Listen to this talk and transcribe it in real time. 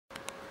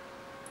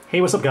Hey,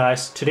 what's up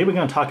guys? Today we're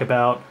going to talk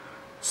about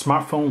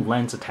smartphone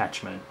lens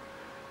attachment.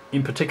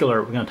 In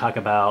particular, we're going to talk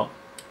about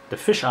the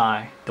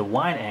fisheye, the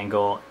wide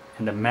angle,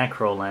 and the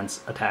macro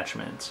lens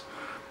attachments.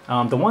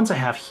 The ones I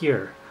have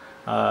here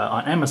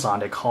on Amazon,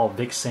 they call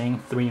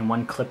VicSing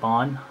 3-in-1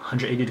 clip-on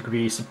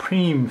 180-degree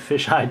Supreme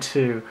Fisheye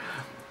 2,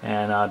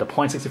 and the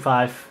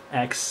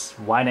 0.65x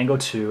wide angle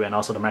 2, and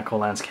also the macro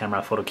lens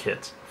camera photo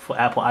kit for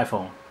Apple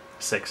iPhone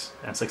 6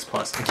 and 6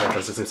 Plus,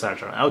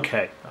 etc.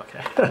 Okay.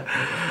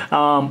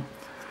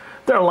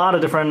 There are a lot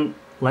of different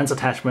lens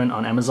attachment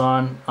on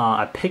Amazon.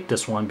 I picked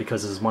this one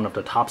because it's one of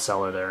the top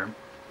seller there.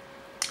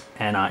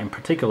 And in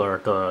particular,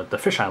 the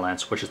fisheye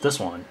lens, which is this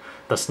one,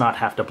 does not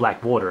have the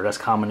black border that's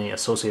commonly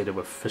associated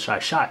with fisheye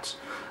shots.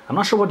 I'm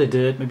not sure what they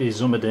did, maybe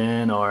zoom it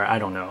in or I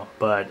don't know,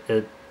 but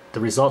the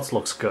results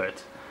looks good.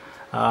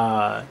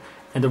 And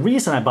the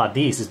reason I bought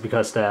these is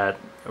because that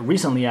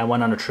recently I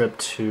went on a trip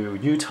to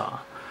Utah.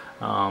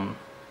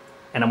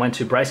 And I went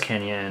to Bryce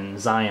Canyon,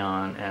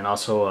 Zion, and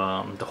also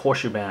the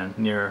Horseshoe Bend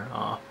near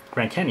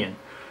Grand Canyon.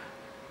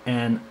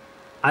 And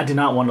I did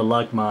not want to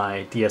lug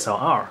my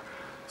DSLR.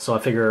 So I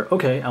figured,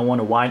 okay, I want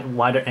a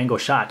wider angle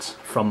shots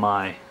from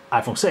my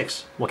iPhone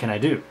 6. What can I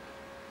do?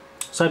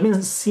 So I've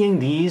been seeing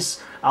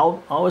these. I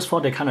always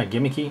thought they're kind of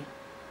gimmicky.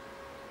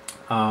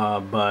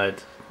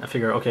 But I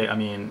figured, okay, I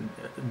mean,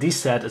 this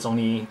set is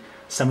only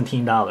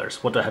 $17.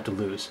 What do I have to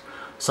lose?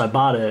 So I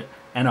bought it,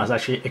 and I was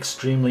actually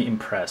extremely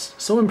impressed.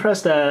 So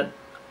impressed that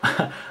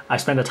I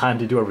spent the time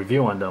to do a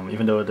review on them,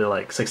 even though they're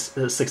like $16,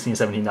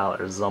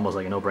 $17. It's almost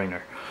like a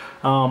no-brainer.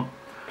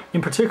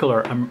 In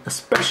particular, I'm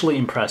especially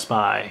impressed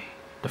by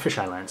the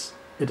fisheye lens.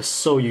 It is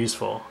so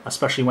useful,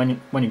 especially when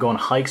you go on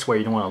hikes where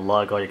you don't want to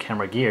lug all your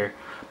camera gear,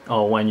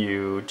 or when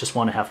you just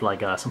want to have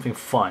like something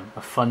fun,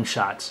 a fun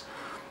shot.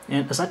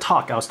 And as I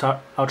talk,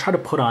 I'll try to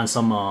put on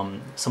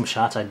some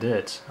shots I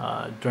did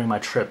during my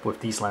trip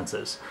with these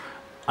lenses.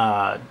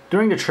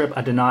 During the trip,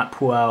 I did not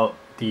pull out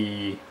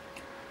the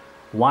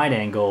wide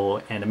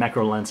angle and the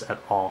macro lens at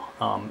all.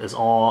 It's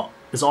all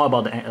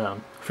about the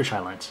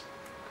fisheye lens.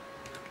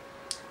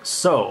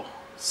 So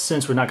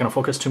since we're not going to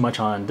focus too much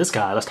on this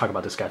guy, let's talk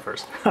about this guy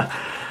first.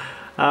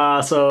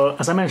 So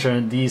as I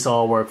mentioned, these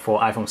all work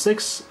for iPhone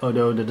 6,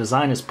 although the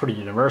design is pretty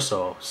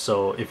universal.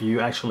 So if you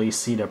actually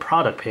see the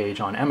product page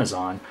on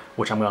Amazon,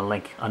 which I'm going to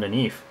link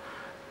underneath,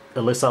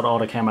 it lists out all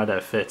the camera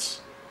that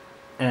fits.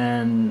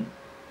 And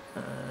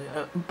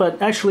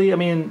but actually, I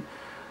mean,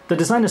 the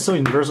design is so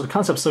universal, the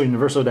concept is so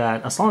universal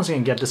that as long as you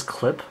can get this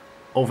clip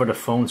over the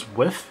phone's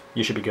width,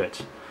 you should be good.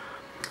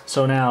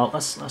 So now let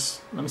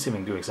me see if I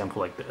can do an example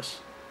like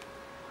this.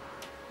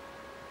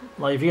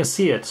 Like if you can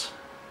see it,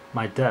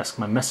 my desk,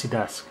 my messy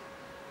desk,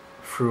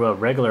 through a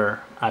regular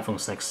iPhone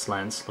 6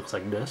 lens looks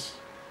like this.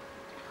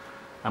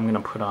 I'm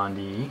gonna put on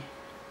the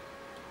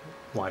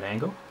wide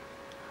angle,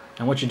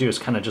 and what you do is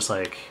kind of just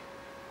like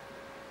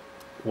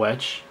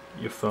wedge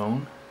your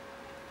phone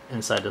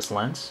inside this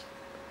lens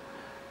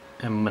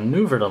and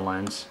maneuver the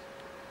lens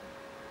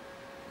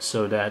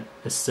so that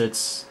it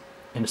sits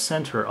in the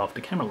center of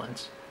the camera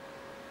lens.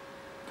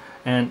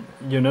 And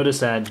you'll notice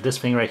that this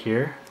thing right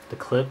here, the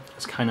clip,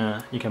 is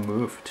you can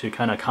move to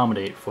kind of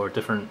accommodate for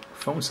different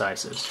phone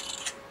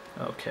sizes.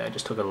 Okay, I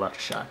just took a lot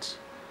of shots.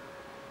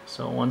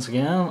 So once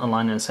again,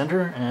 align in the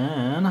center,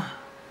 and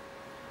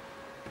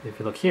if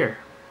you look here,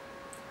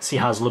 see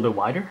how it's a little bit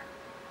wider?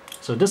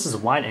 So this is a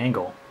wide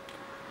angle.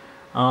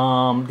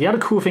 The other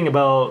cool thing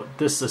about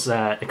this is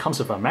that it comes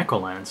with a macro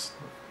lens,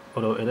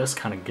 although it is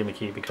kind of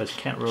gimmicky because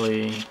you can't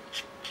really...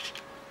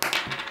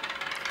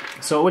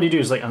 So what you do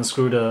is like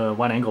unscrew the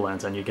wide angle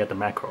lens and you get the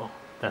macro.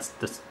 That's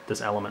this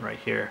element right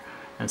here.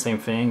 And same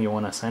thing, you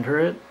want to center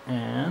it,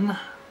 and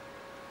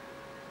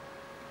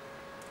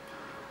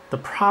the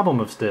problem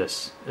with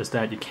this is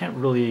that you can't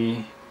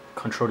really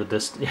control the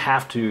distance. You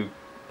have to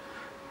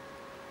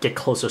get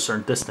close to a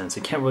certain distance.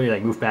 You can't really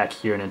like move back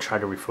here and then try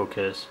to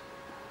refocus.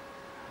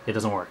 It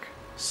doesn't work.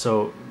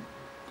 So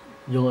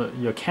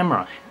your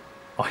camera,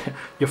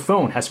 your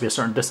phone has to be a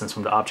certain distance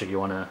from the object you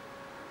want to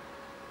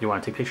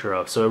take a picture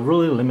of. So it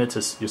really limits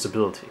its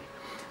usability.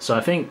 So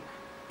I think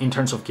in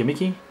terms of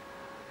gimmicky,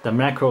 the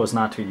macro is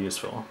not too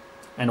useful.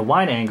 And the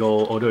wide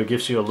angle, although it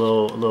gives you a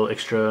little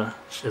extra,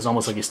 it's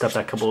almost like you step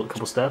back a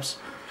couple steps,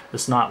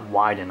 it's not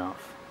wide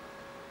enough.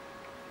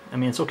 I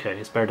mean, it's okay.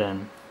 It's better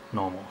than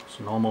normal.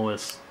 So normal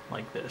is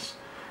like this.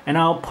 And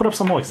I'll put up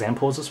some more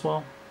examples as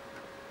well.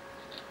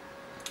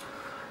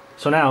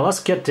 So now let's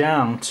get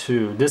down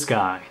to this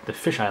guy, the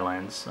fisheye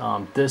lens.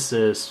 This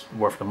is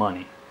worth the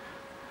money.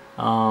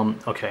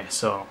 Okay,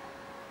 so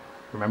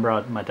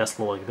remember my desk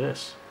looked like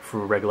this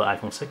through a regular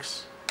iPhone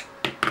 6.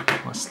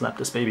 Let's slap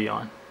this baby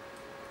on.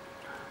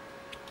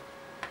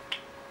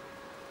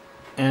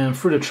 And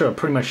through the trip,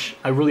 pretty much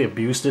I really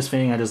abused this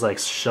thing. I just like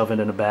shove it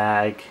in a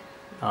bag,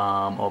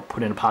 or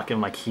put it in a pocket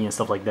with my key and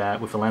stuff like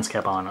that, with the lens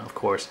cap on, of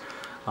course.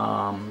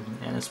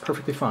 And it's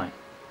perfectly fine.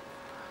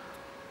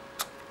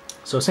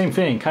 So same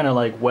thing, kind of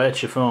like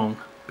wedge your phone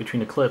between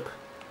the clip,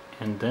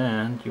 and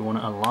then you want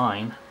to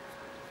align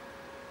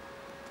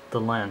the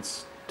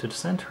lens to the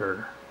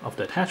center of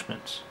the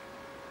attachment.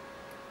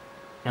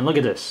 And look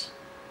at this.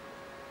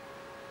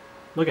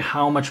 Look at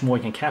how much more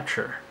you can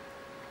capture.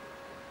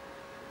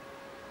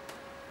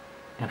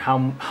 And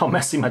how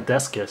messy my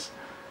desk is.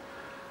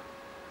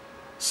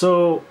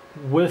 So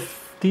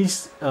with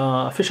these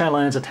fisheye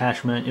lens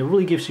attachment, it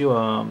really gives you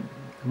a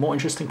more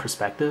interesting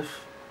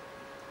perspective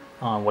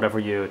on whatever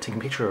you're taking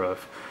a picture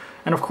of.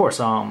 And of course,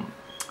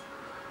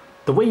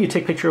 the way you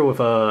take picture with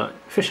a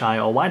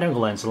fisheye or wide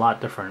angle lens is a lot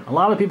different. A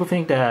lot of people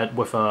think that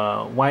with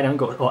a wide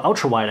angle or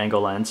ultra wide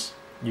angle lens,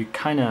 you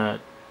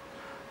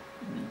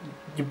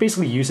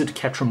basically use it to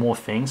capture more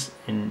things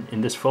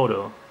in this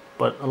photo.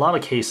 But a lot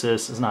of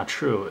cases it's not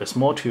true. It's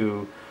more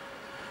to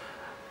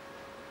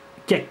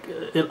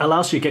it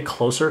allows you to get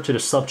closer to the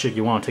subject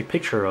you want to take a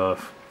picture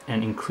of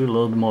and include a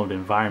little bit more of the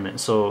environment.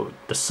 So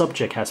the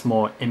subject has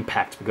more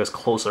impact because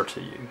closer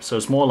to you. So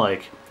it's more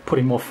like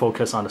putting more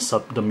focus on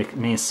the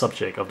main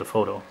subject of the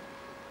photo.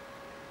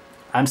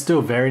 I'm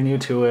still very new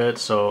to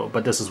it,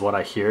 but this is what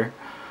I hear,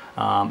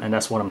 and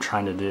that's what I'm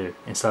trying to do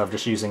instead of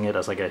just using it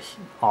as like a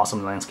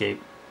awesome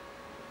landscape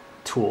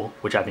tool,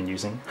 which I've been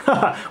using,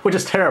 which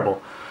is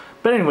terrible.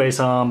 But anyways,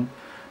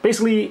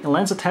 basically a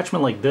lens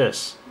attachment like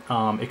this,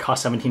 it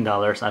costs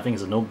 $17. I think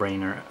it's a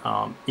no-brainer.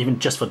 Even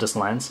just for this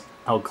lens,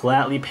 I'll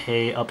gladly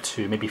pay up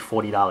to maybe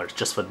 $40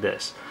 just for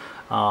this.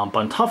 But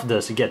on top of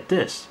this, you get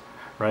this,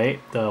 right?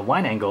 The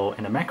wide angle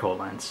and the macro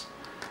lens.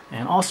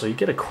 And also you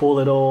get a cool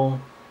little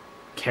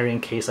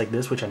carrying case like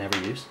this, which I never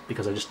use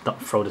because I just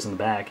throw this in the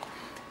bag.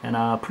 And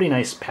a pretty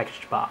nice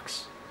packaged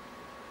box.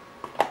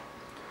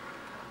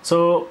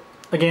 So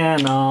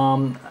again,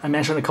 I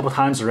mentioned a couple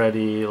times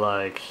already,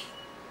 like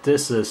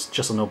this is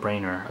just a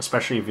no-brainer,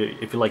 especially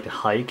if you like to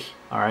hike.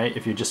 All right,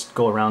 if you just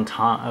go around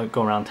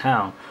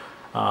town,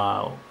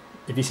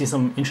 if you see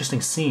some interesting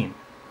scene,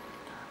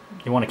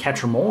 you want to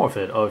capture more of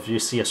it, or if you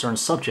see a certain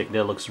subject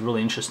that looks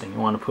really interesting, you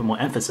want to put more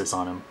emphasis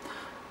on him,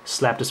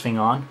 slap this thing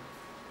on,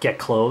 get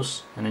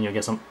close, and then you'll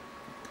get some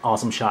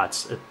awesome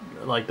shots.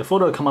 Like the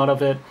photo that come out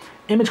of it,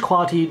 image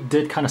quality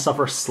did kind of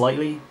suffer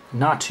slightly,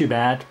 not too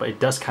bad, but it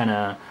does kind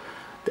of,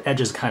 the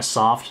edges kind of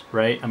soft,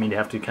 right? I mean, they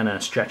have to kind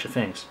of stretch the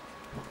things.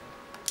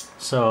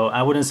 So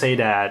I wouldn't say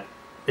that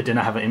it did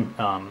not have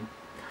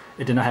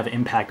an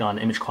impact on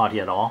image quality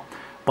at all.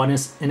 But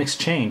in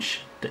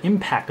exchange, the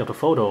impact of the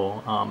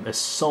photo is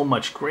so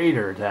much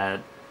greater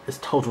that it's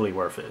totally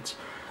worth it.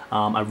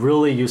 I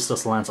really used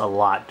this lens a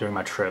lot during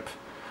my trip.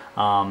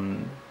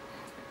 And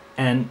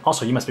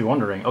also, you must be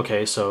wondering,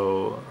 okay,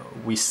 so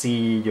we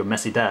see your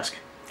messy desk.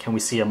 Can we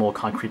see a more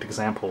concrete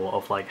example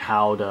of like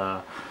how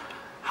the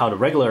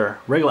regular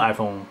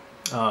iPhone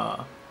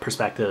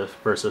perspective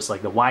versus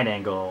like the wide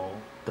angle,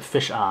 the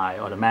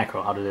fisheye, or the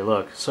macro, how do they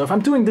look? So if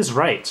I'm doing this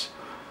right,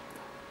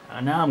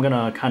 now I'm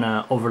gonna kind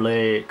of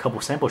overlay a couple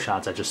sample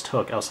shots I just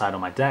took outside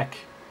on my deck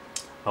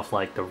of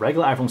like the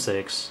regular iPhone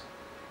 6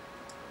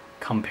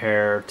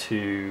 compared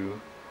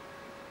to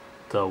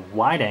the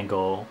wide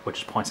angle,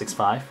 which is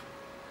 0.65x,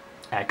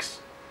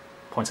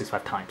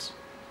 0.65 times,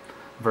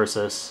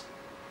 versus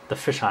the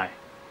fisheye.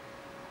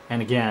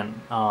 And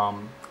again,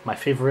 my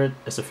favorite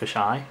is the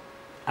fisheye.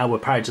 I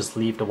would probably just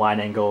leave the wide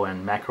angle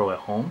and macro at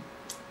home.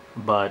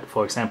 But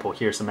for example,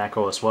 here's the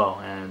macro as well.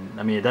 And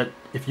I mean, that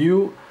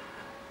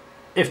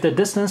if the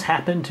distance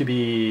happened to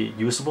be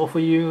usable for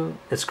you,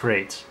 it's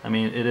great. I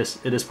mean, it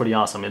is pretty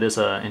awesome. It is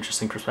an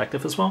interesting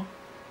perspective as well.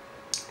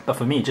 But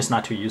for me, just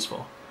not too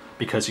useful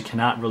because you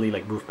cannot really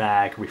like move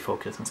back,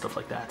 refocus, and stuff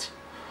like that.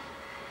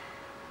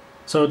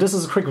 So this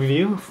is a quick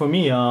review. For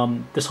me,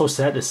 this whole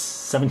set is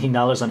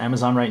 $17 on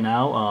Amazon right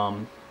now,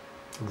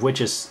 which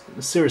is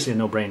seriously a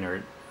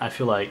no-brainer. I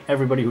feel like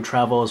everybody who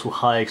travels, who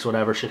hikes,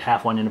 whatever, should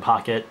have one in the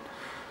pocket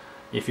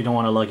if you don't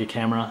want to lug your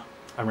camera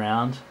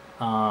around.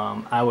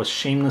 I was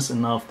shameless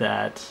enough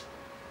that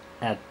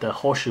at the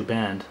horseshoe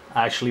bend,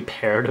 I actually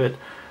paired it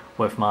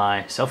with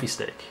my selfie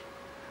stick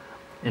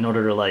in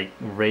order to like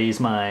raise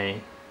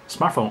my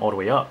smartphone all the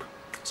way up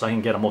so I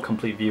can get a more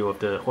complete view of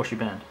the horseshoe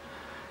bend.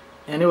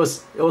 And it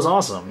was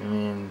awesome. I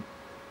mean,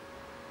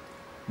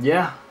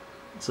 yeah.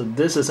 So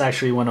this is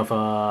actually one of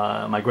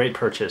my great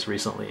purchase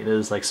recently. It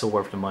is like so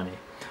worth the money.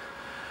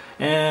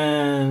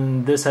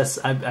 And this has,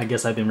 I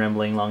guess I've been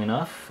rambling long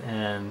enough,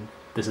 and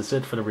this is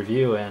it for the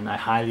review, and I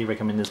highly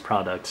recommend this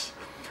product.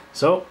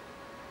 So,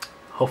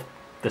 hope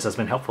this has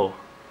been helpful.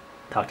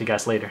 Talk to you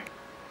guys later.